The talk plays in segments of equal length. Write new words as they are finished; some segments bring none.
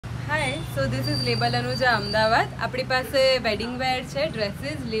Hi, so this is Label Anuja Ahmedabad. આપણી પાસે wedding વેર છે,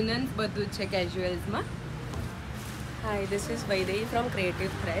 ડ્રેસીસ, લિનન્સ બધું જ છે કેઝ્યુઅલ્સમાં. Hi, this is Vaidehi from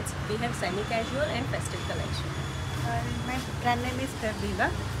Creative Threads. We have semi-casual and festive collection. My brand name is Viva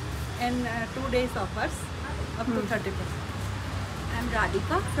and 2 days offers up to 30%. I'm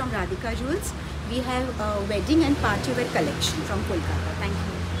Radhika from Radhika Jewels. We have a wedding and party wear collection from Kolkata. Thank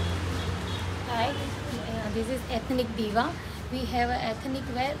you. Hi, this is Ethnic Diva. We have ethnic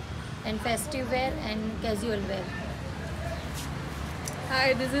wear and festive wear and casual wear. Hi,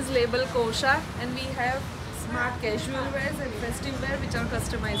 this is Label Kosha and we have smart casual wears and festive wear which are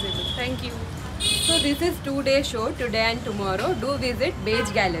customizable. Thank you. So this is 2-day show, today and tomorrow. Do visit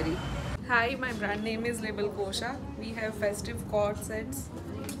Beige Gallery. Hi, my brand name is Label Kosha. We have festive cord sets.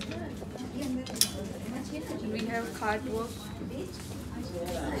 We have cart work.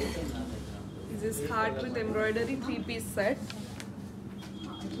 This is cart with embroidery 3-piece set.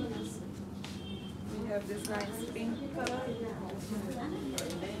 We have this nice pink color.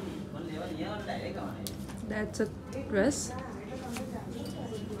 That's a dress.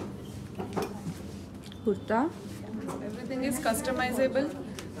 Kurta. Everything is customizable.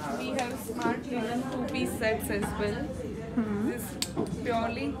 We have smart linen 2-piece sets as well. This is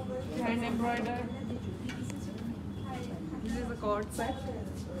purely hand embroidered. This is a cord set.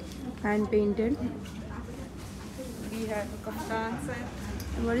 Hand painted. We have a kaftan set.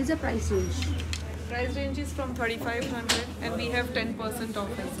 What is the price range? Price range is from 3,500 and we have 10%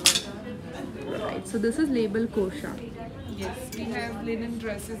 off as well. Right, so this is Label Kosha. Yes, we have linen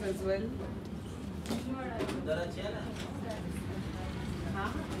dresses as well.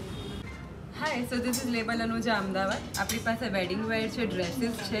 Hi, so this is Label Anuja Ahmedabad. આપણી પાસે wedding વેર છે,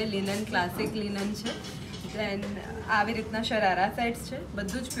 dresses છે, linen classic linen છે, દેન આવી રીતના sharara sets છે,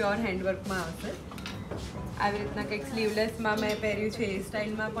 બધું જ પ્યોર હેન્ડવર્કમાં આવશે. આવી રીતના કંઈક સ્લીવલેસમાં મેં પહેર્યું છે, એ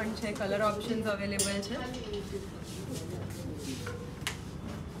સ્ટાઇલમાં પણ છે, કલર ઓપ્શન્સ અવેલેબલ છે.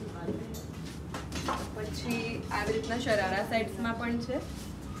 પછી આવી રીતના શરારા સેટ્સમાં પણ છે.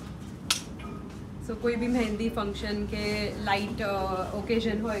 સો કોઈ બી મહેંદી ફંક્શન કે લાઇટ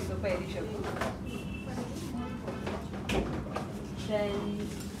ઓકેઝન હોય તો પહેરી શકો. દેન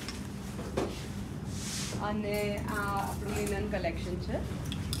અને આ આપણું લિનન કલેક્શન છે.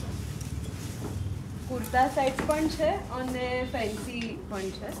 કુર્તા સેટ્સ પણ છે અને ફેન્સી પણ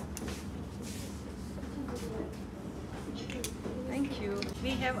છે. Thank you.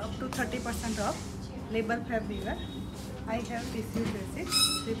 We have up to 30% off. Label Viva. I have tissue dresses,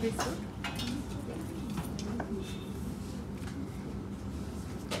 3-piece suit.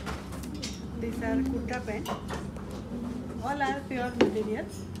 These are kurta pant. All are pure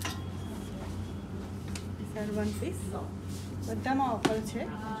materials. These are 1 piece. બધામાં ઓફર છે.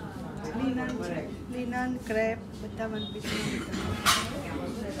 Linen crepe બધા 1 પીસમાં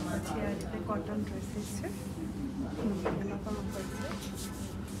પછી આ રીતે કોટન ડ્રેસીસ છે, એમાં પણ offer છે.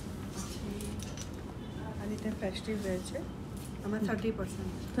 આ રીતે ફેસ્ટિવ વેર છે, આમાં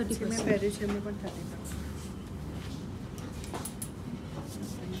 30% મેં પહેર્યું છે, એમાં પણ 30%.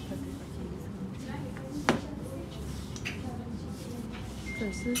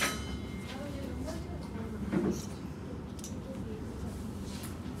 Dresses.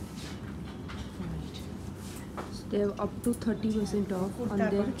 They have up to 30% off on kurta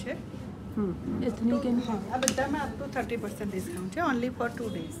their પણ છે. ethnic and હા, આ બધામાં up to 30% ડિસ્કાઉન્ટ છે, only for 2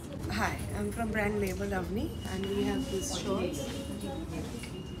 days. Hi, I'm from brand Label Avni and we have these shorts,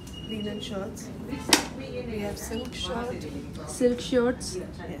 linen shorts. We have silk short. silk shorts,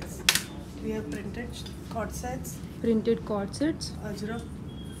 Yes. We have printed cord sets, printed cord sets. ajrak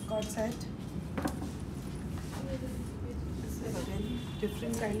cord set. This is again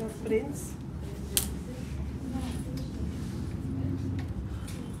different kind of prints.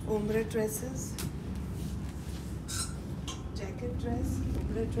 Ombre dresses, jacket dress,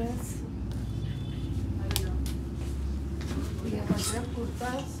 ombre dress. We have ajrak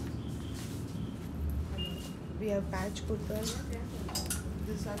kurtas. We have patch kurtas.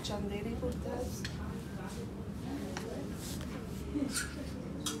 These are chanderi kurtas.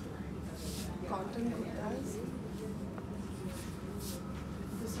 Cotton kurtas.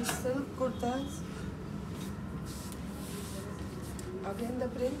 This is silk kurtas. Again the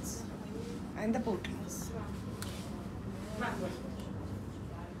prints and the potlins.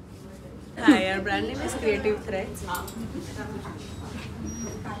 Hi, our brand name is Creative Threads.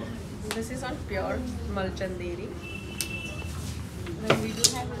 This is on pure Malchanderi. Then we do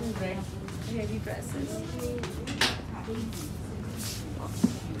have in red heavy dresses.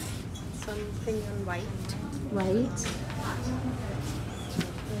 Something on white. White.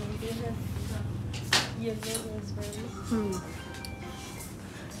 And we have yellow as well.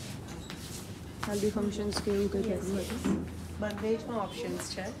 Haldi functions કે એવું કંઈ પહેરવું હતું. બંદેજમાં options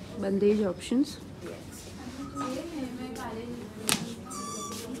છે. બંદેજ options.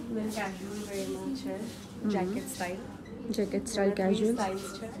 Then casual wearમાં છે. Jacket style. Jacket style casual. styles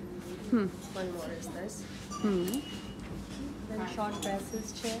છે. One more is this. Then short dresses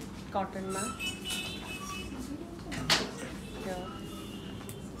છે કોટનમાં. Yeah.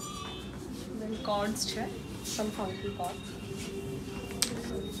 Then cords છે. Some funky cords.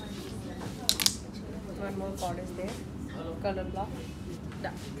 One more cord is there. Color block.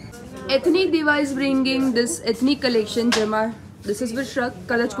 Done. Ethnic દીવા is bringing this ethnic collection જેમાં this is with shrug.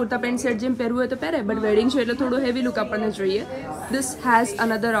 કદાચ kurta pant set જેમ પહેરવું હોય તો પહેરે, બટ વેડિંગ છે એટલે થોડું હેવી લુક આપણને જોઈએ. This has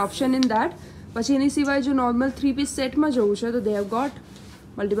another option in that. પછી એની સિવાય જો નોર્મલ 3 પીસ સેટમાં જવું છે તો they have got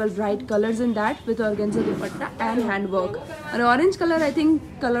multiple bright colours in that with organza dupatta and handwork. અને orange colour I think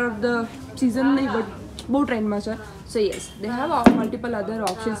colour of the season નહીં, બટ બહુ ટ્રેન્ડમાં છે. સો yes, they have multiple other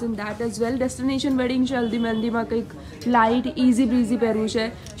options in that as well. Destination wedding છે, હલ્દી મહેંદીમાં કંઈક light easy બ્રીઝી પહેરવું છે.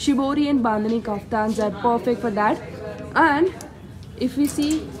 શિબોરી and bandhani કફતાન્સ R perfect for that. And if V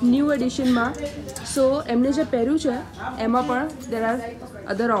see new એડિશનમાં, સો એમને જે પહેર્યું છે એમાં પણ there are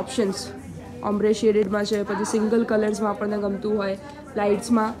other options. Ombre શેડેડમાં છે, પછી સિંગલ કલર્સમાં આપણને ગમતું હોય,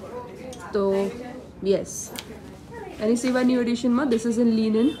 લાઇટ્સમાં. તો યસ, એની સિવાય new એડિશનમાં this is in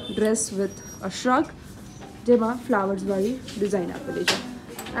linen dress with a shrug જેમાં ફ્લાવર્સવાળી ડિઝાઇન આપેલી છે.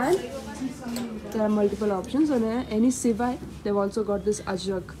 And there are multiple options. અને એની સિવાય they've also got this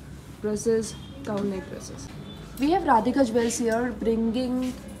ajrak dresses, gown neck dresses. We have Radhika Jewels here bringing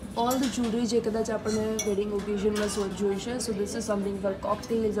all the jewelry જે કદાચ આપણને wedding ઓકેઝનમાં જોઈ છે. સો this is something for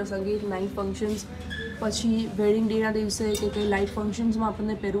cocktails or સંગીત નાઇટ ફંક્શન્સ, પછી wedding ડેના દિવસે કે કંઈ લાઇટ ફંક્શન્સમાં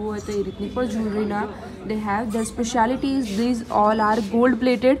આપણને પહેરવું હોય તો એ રીતની પણ જ્વેલરીના they have. The specialities this all are gold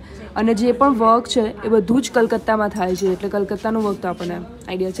plated. અને જે પણ વર્ક છે એ બધું જ કલકત્તામાં થાય છે, એટલે કલકત્તાનું વર્ક તો આપણને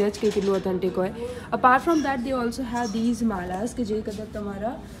આઈડિયા છે જ કે કેટલું ઓથેન્ટિક હોય. Apart from that they also have this માલાસ કે જે કદાચ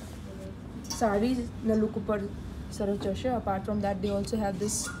તમારા સાડીના લુક ઉપર સરસ જશે. Apart from that they also have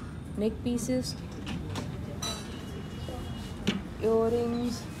this નેક પીસીસ,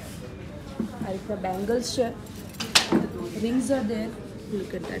 ઇયરિંગ્સ, આ રીતના બેંગલ્સ છે, rings are there.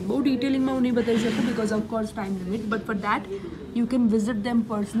 Look at that. બહુ ડિટેલિંગમાં હું નહીં બતાવી શકું because of course time limit, but for that you can visit them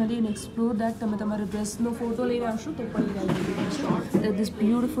personally and explore that. તમે તમારા ડ્રેસનો ફોટો લઈને આવશો તો પણ એ ધીસ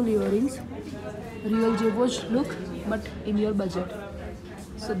બ્યુટિફુલ ઇયરિંગ્સ, રિયલ જેવો જ look but in your budget.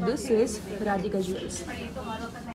 So this is Radhika jewels.